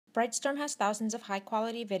Brightstorm has thousands of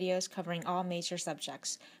high-quality videos covering all major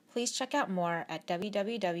subjects. Please check out more at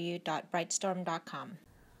www.brightstorm.com.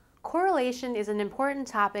 Correlation is an important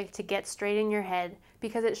topic to get straight in your head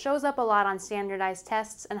because it shows up a lot on standardized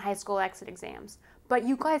tests and high school exit exams. But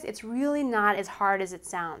you guys, it's really not as hard as it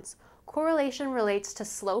sounds. Correlation relates to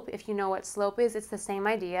slope. If you know what slope is, it's the same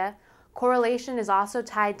idea. Correlation is also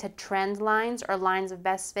tied to trend lines or lines of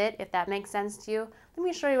best fit, if that makes sense to you. Let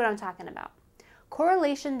me show you what I'm talking about.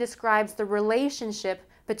 Correlation describes the relationship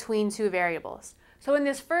between two variables. So in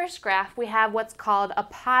this first graph, we have what's called a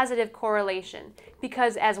positive correlation,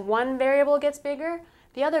 because as one variable gets bigger,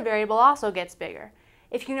 the other variable also gets bigger.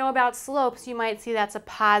 If you know about slopes, you might see that's a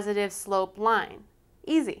positive slope line.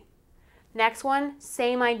 Easy. Next one,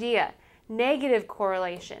 same idea. Negative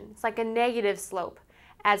correlation. It's like a negative slope.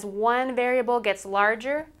 As one variable gets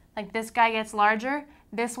larger, like this guy gets larger,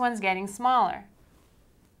 this one's getting smaller.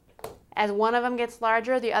 As one of them gets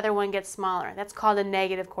larger, the other one gets smaller. That's called a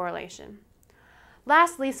negative correlation.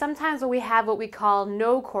 Lastly, sometimes we have what we call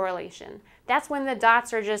no correlation. That's when the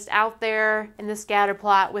dots are just out there in the scatter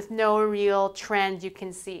plot with no real trend you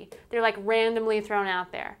can see. They're like randomly thrown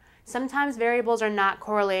out there. Sometimes variables are not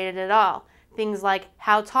correlated at all. Things like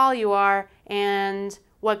how tall you are and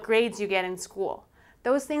what grades you get in school.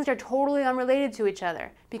 Those things are totally unrelated to each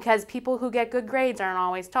other because people who get good grades aren't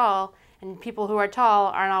always tall, and people who are tall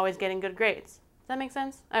aren't always getting good grades. Does that make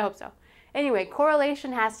sense? I hope so. Anyway,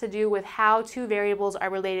 correlation has to do with how two variables are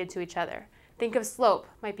related to each other. Think of slope.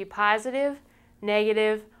 Might be positive,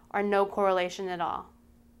 negative, or no correlation at all.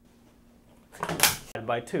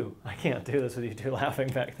 By 2. I can't do this with you two laughing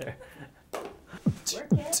back there.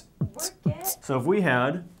 Work it. Work it. So if we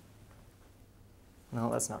had, no,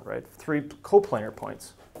 that's not right, 3 coplanar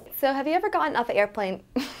points. So have you ever gotten off an airplane?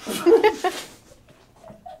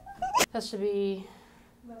 That should be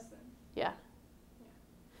less than. Yeah.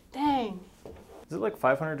 Dang. Is it like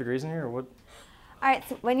 500 degrees in here or what? All right,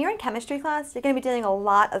 so when you're in chemistry class, you're going to be doing a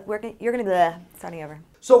lot of work. You're going to be starting over.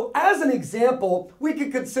 So as an example, we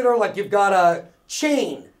could consider like you've got a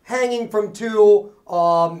chain hanging from two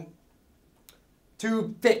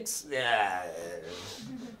fixed.